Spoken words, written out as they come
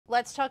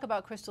Let's talk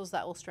about crystals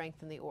that will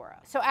strengthen the aura.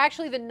 So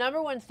actually the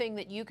number one thing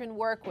that you can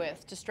work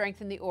with to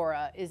strengthen the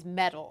aura is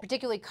metal,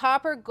 particularly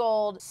copper,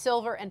 gold,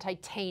 silver, and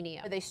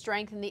titanium. They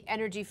strengthen the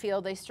energy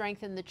field, they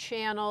strengthen the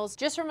channels,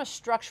 just from a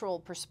structural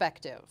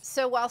perspective.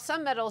 So while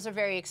some metals are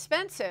very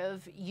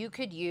expensive, you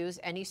could use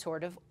any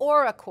sort of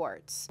aura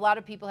quartz. A lot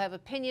of people have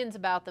opinions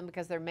about them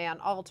because they're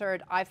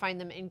man-altered. I find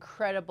them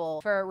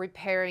incredible for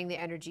repairing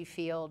the energy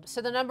field.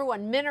 So the number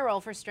one mineral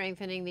for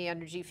strengthening the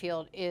energy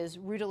field is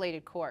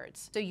rutilated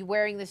quartz. So you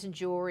wearing this in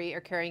jewelry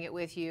or carrying it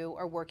with you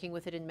or working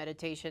with it in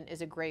meditation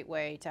is a great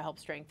way to help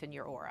strengthen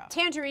your aura.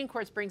 Tangerine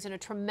quartz brings in a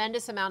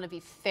tremendous amount of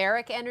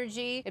etheric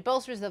energy. It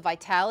bolsters the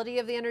vitality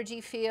of the energy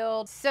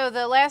field. So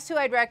the last two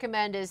I'd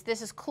recommend is,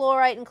 this is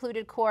chlorite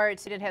included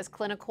quartz. It has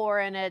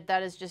clinicor in it.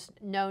 That is just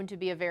known to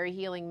be a very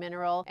healing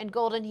mineral. And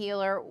golden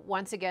healer,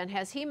 once again,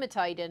 has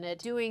hematite in it.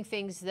 Doing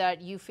things that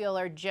you feel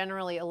are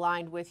generally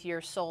aligned with your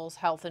soul's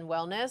health and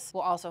wellness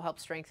will also help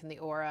strengthen the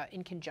aura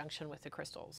in conjunction with the crystals.